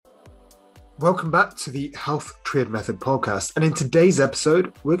Welcome back to the Health Triad Method podcast. And in today's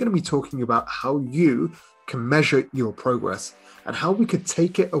episode, we're going to be talking about how you can measure your progress and how we could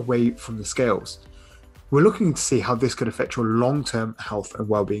take it away from the scales. We're looking to see how this could affect your long-term health and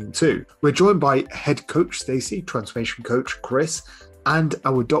well-being too. We're joined by head coach Stacey, transformation coach Chris, and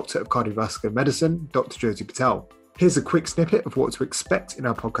our doctor of cardiovascular medicine, Dr. Jyoti Patel. Here's a quick snippet of what to expect in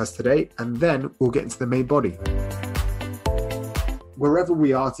our podcast today, and then we'll get into the main body. Wherever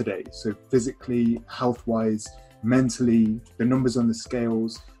we are today, so physically, health-wise, mentally, the numbers on the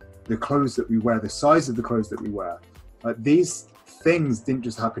scales, the clothes that we wear, the size of the clothes that we wear, these things didn't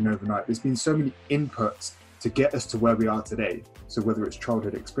just happen overnight. There's been so many inputs to get us to where we are today. So whether it's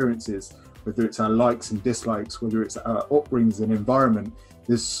childhood experiences, whether it's our likes and dislikes, whether it's our upbringings and environment,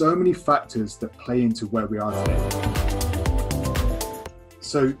 there's so many factors that play into where we are today.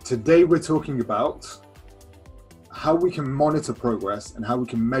 So today we're talking about how we can monitor progress and how we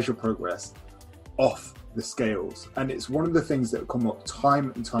can measure progress off the scales. And it's one of the things that come up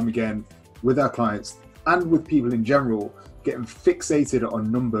time and time again with our clients and with people in general, getting fixated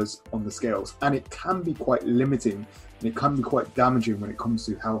on numbers on the scales. And it can be quite limiting and it can be quite damaging when it comes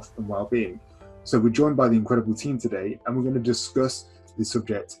to health and well-being. So we're joined by the incredible team today, and we're going to discuss this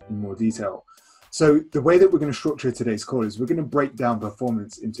subject in more detail. So the way that we're going to structure today's call is we're going to break down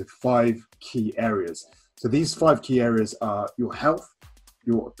performance into 5 key areas. So these 5 key areas are your health,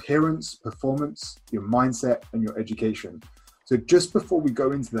 your appearance, performance, your mindset, and your education. So just before we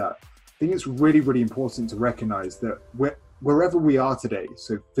go into that, I think it's really, really important to recognize that wherever we are today,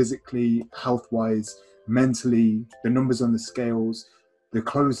 so physically, health-wise, mentally, the numbers on the scales, the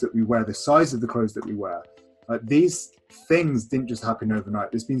clothes that we wear, the size of the clothes that we wear, these things didn't just happen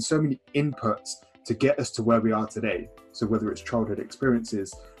overnight. There's been so many inputs to get us to where we are today. So whether it's childhood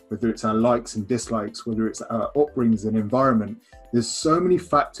experiences, whether it's our likes and dislikes, whether it's our upbringings and environment, there's so many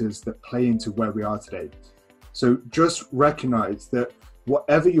factors that play into where we are today. So just recognize that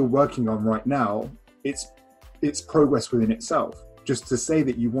whatever you're working on right now, it's progress within itself. Just to say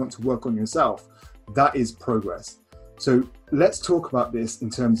that you want to work on yourself, that is progress. So let's talk about this in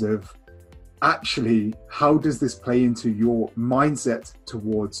terms of actually, how does this play into your mindset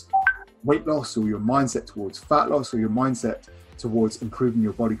towards weight loss, or your mindset towards fat loss, or your mindset towards improving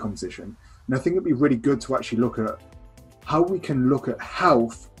your body composition? And I think it'd be really good to actually look at how we can look at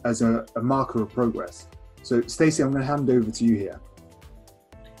health as a marker of progress. So Stacey, I'm going to hand over to you here.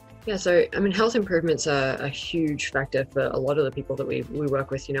 Yeah, so health improvements are a huge factor for a lot of the people that we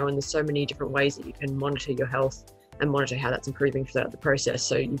work with, and there's so many different ways that you can monitor your health and monitor how that's improving throughout the process.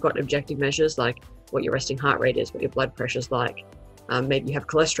 So you've got objective measures like what your resting heart rate is, what your blood pressure is like. Maybe you have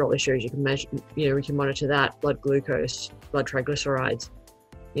cholesterol issues, you can measure, we can monitor that, blood glucose, blood triglycerides.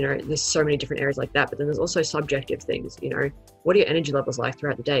 There's so many different areas like that. But then there's also subjective things, what are your energy levels like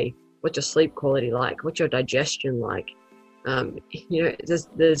throughout the day? What's your sleep quality like? What's your digestion like?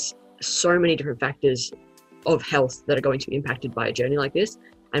 There's so many different factors of health that are going to be impacted by a journey like this,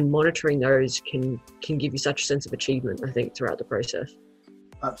 and monitoring those can give you such a sense of achievement, I think, throughout the process.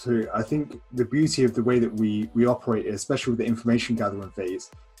 Absolutely. I think the beauty of the way that we operate, especially with the information gathering phase,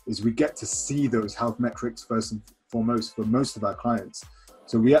 is we get to see those health metrics first and foremost for most of our clients.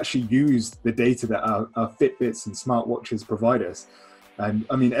 So we actually use the data that our Fitbits and smartwatches provide us.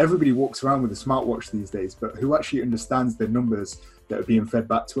 And everybody walks around with a smartwatch these days, but who actually understands the numbers that are being fed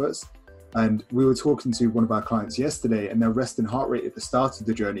back to us? And we were talking to one of our clients yesterday, and their resting heart rate at the start of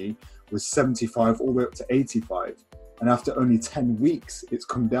the journey was 75 all the way up to 85. And after only 10 weeks, it's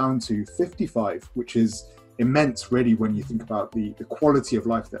come down to 55, which is immense, really, when you think about the quality of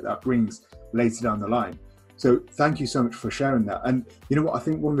life that brings later down the line. So thank you so much for sharing that. And you know what, I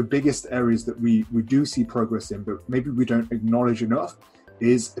think one of the biggest areas that we do see progress in, but maybe we don't acknowledge enough,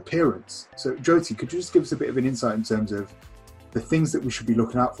 is appearance. So Jyoti, could you just give us a bit of an insight in terms of the things that we should be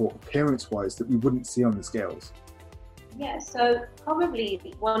looking out for appearance-wise that we wouldn't see on the scales? Yeah, so probably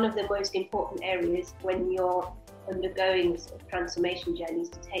one of the most important areas when you're undergoing sort of transformation journeys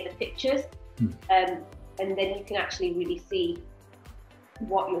to take the pictures, and then you can actually really see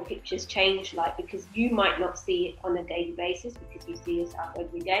what your pictures change like, because you might not see it on a daily basis because you see yourself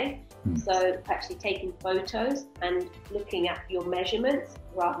every day. So actually taking photos and looking at your measurements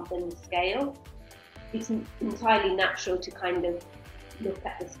rather than the scale, it's entirely natural to kind of look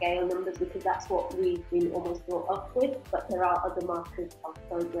at the scale numbers because that's what we've been almost brought up with, but there are other markers of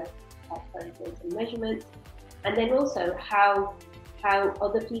progress like photos and measurements. And then also how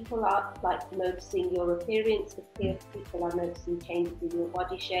other people are like noticing your appearance. If people are noticing changes in your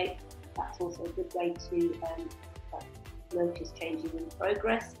body shape, that's also a good way to notice changes in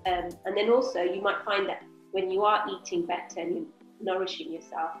progress. And then also you might find that when you are eating better and you're nourishing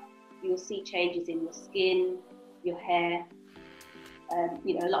yourself, you'll see changes in your skin, your hair.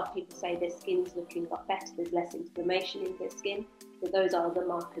 A lot of people say their skin's looking a lot better, there's less inflammation in their skin. So those are the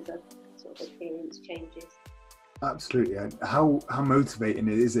markers of sort of appearance changes. Absolutely. And how motivating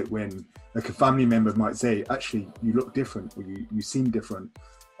is it when like a family member might say, actually, you look different, or you seem different.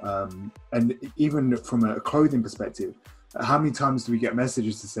 And even from a clothing perspective, how many times do we get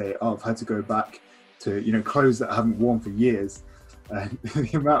messages to say, oh, I've had to go back to, clothes that I haven't worn for years. And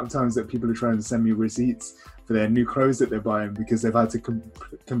the amount of times that people are trying to send me receipts for their new clothes that they're buying because they've had to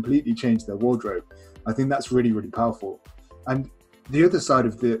completely change their wardrobe. I think that's really, really powerful. And the other side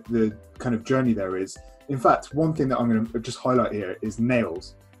of the kind of journey there is, in fact, one thing that I'm going to just highlight here is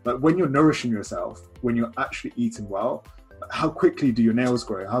nails. Like when you're nourishing yourself, when you're actually eating well, how quickly do your nails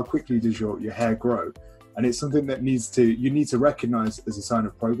grow? How quickly does your hair grow? And it's something that you need to recognize as a sign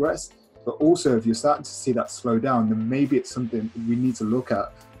of progress. But also, if you're starting to see that slow down, then maybe it's something we need to look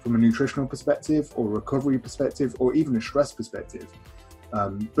at from a nutritional perspective or recovery perspective or even a stress perspective.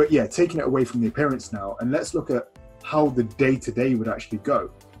 But yeah, taking it away from the appearance now, and let's look at how the day-to-day would actually go.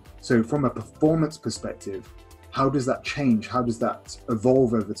 So from a performance perspective, how does that change? How does that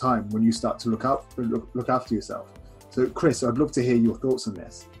evolve over time when you start to look after yourself? So Chris, I'd love to hear your thoughts on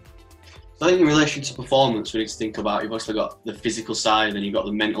this. I think in relation to performance, we need to think about, you've obviously got the physical side and you've got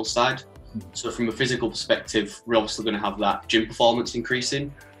the mental side. So from a physical perspective, we're obviously going to have that gym performance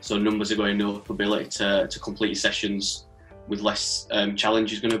increasing. So numbers are going up, ability to complete sessions with less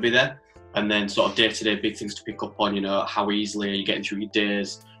challenge is going to be there. And then sort of day-to-day big things to pick up on, how easily are you getting through your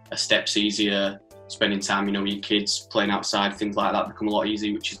days, are steps easier, spending time, with your kids, playing outside, things like that become a lot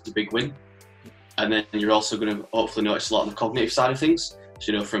easier, which is the big win. And then you're also going to hopefully notice a lot of the cognitive side of things.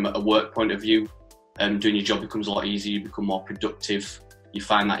 So, from a work point of view, doing your job becomes a lot easier, you become more productive, you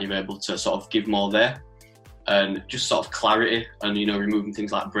find that you're able to sort of give more there. And just sort of clarity and, removing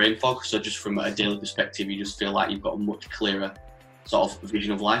things like brain fog. So just from a daily perspective, you just feel like you've got a much clearer sort of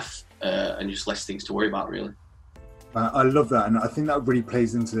vision of life and just less things to worry about, really. I love that, and I think that really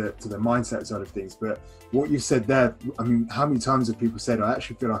plays into the mindset side of things. But what you said there, I mean, how many times have people said, I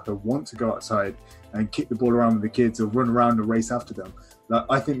actually feel like I want to go outside and kick the ball around with the kids or run around and race after them? Like,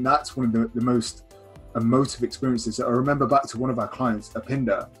 I think that's one of the most emotive experiences. I remember back to one of our clients,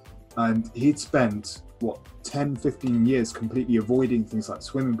 Apinder, and he'd spent, 10, 15 years completely avoiding things like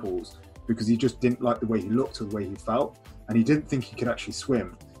swimming pools because he just didn't like the way he looked or the way he felt, and he didn't think he could actually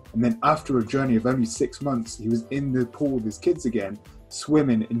swim. And then after a journey of only 6 months, he was in the pool with his kids again,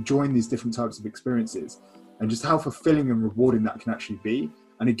 swimming, enjoying these different types of experiences, and just how fulfilling and rewarding that can actually be.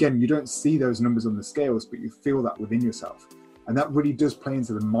 And again, you don't see those numbers on the scales, but you feel that within yourself. And that really does play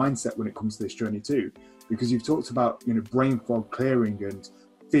into the mindset when it comes to this journey too, because you've talked about, brain fog clearing and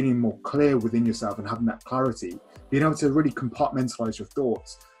feeling more clear within yourself and having that clarity, being able to really compartmentalize your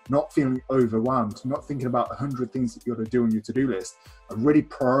thoughts, not feeling overwhelmed, not thinking about 100 things that you've got to do on your to-do list, and really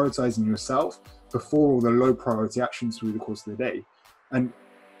prioritizing yourself before all the low priority actions through the course of the day. And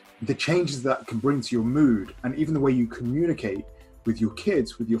the changes that can bring to your mood and even the way you communicate with your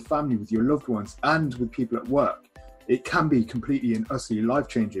kids, with your family, with your loved ones, and with people at work, it can be completely and utterly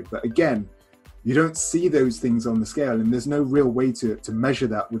life-changing. But again, you don't see those things on the scale, and there's no real way to measure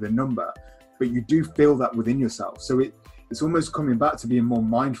that with a number, but you do feel that within yourself. So it's almost coming back to being more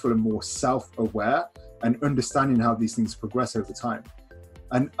mindful and more self-aware and understanding how these things progress over time.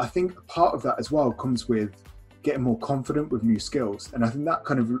 And I think part of that as well comes with getting more confident with new skills. And I think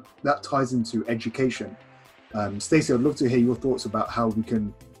that ties into education. Stacey, I'd love to hear your thoughts about how we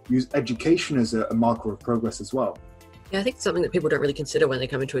can use education as a marker of progress as well. Yeah, I think it's something that people don't really consider when they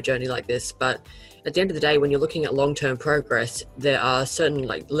come into a journey like this. But at the end of the day, when you're looking at long-term progress, there are certain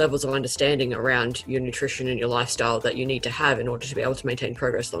levels of understanding around your nutrition and your lifestyle that you need to have in order to be able to maintain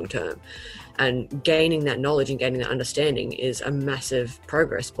progress long-term. And gaining that knowledge and gaining that understanding is a massive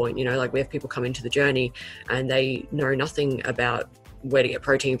progress point. We have people come into the journey and they know nothing about where to get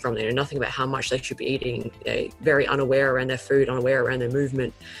protein from. They know nothing about how much they should be eating. They're very unaware around their food, unaware around their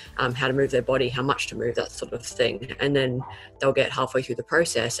movement, how to move their body, how much to move, that sort of thing. And then they'll get halfway through the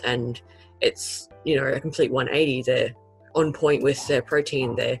process and it's, a complete 180. They're on point with their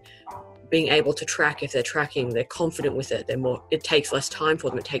protein. They're being able to track. If they're tracking, they're confident with it. It takes less time for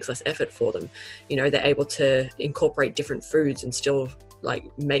them. It takes less effort for them. They're able to incorporate different foods and still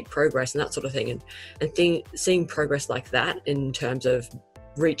make progress and that sort of thing. And seeing progress like that in terms of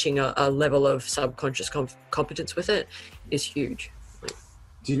reaching a level of subconscious competence with it is huge.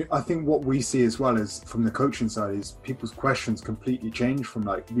 I think what we see as well as from the coaching side is people's questions completely change from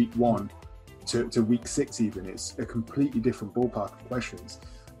week 1 to week 6 even. It's a completely different ballpark of questions.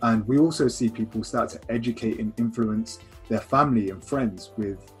 And we also see people start to educate and influence their family and friends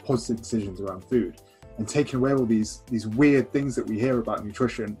with positive decisions around food, and taking away all these weird things that we hear about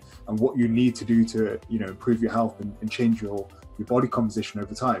nutrition and what you need to do to, you know, improve your health and change your body composition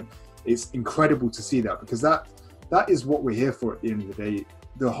over time. It's incredible to see that, because that is what we're here for at the end of the day.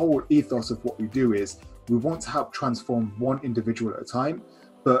 The whole ethos of what we do is we want to help transform one individual at a time,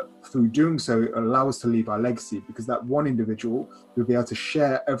 but through doing so, it allows us to leave our legacy, because that one individual will be able to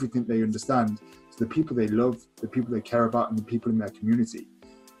share everything they understand to the people they love, the people they care about, and the people in their community.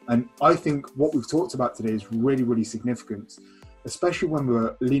 And I think what we've talked about today is really, really significant, especially when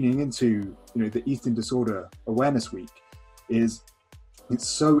we're leaning into, you know, the Eating Disorder Awareness Week. Is it's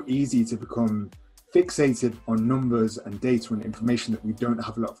so easy to become fixated on numbers and data and information that we don't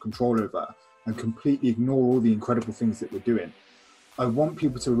have a lot of control over, and completely ignore all the incredible things that we're doing. I want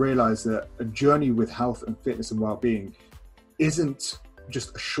people to realize that a journey with health and fitness and well-being isn't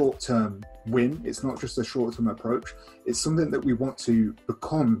just a short-term win. It's not just a short-term approach. It's something that we want to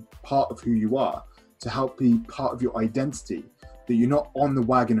become part of who you are, to help be part of your identity, that you're not on the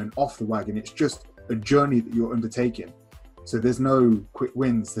wagon and off the wagon. It's just a journey that you're undertaking. So there's no quick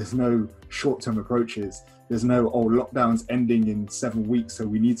wins, there's no short-term approaches, there's no, lockdown's ending in 7 weeks, so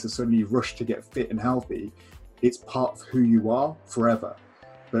we need to suddenly rush to get fit and healthy. It's part of who you are forever.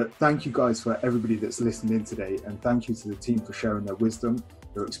 But thank you guys for everybody that's listened in today, and thank you to the team for sharing their wisdom,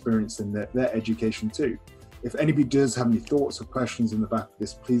 their experience, and their education too. If anybody does have any thoughts or questions in the back of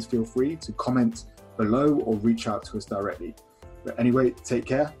this, please feel free to comment below or reach out to us directly. But anyway, take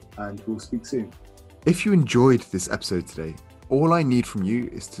care, and we'll speak soon. If you enjoyed this episode today, all I need from you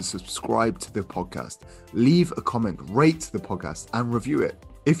is to subscribe to the podcast, leave a comment, rate the podcast, and review it.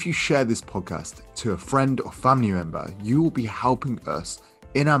 If you share this podcast to a friend or family member, you will be helping us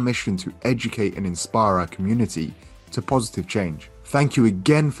in our mission to educate and inspire our community to positive change. Thank you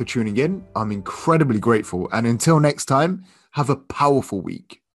again for tuning in. I'm incredibly grateful. And until next time, have a powerful week.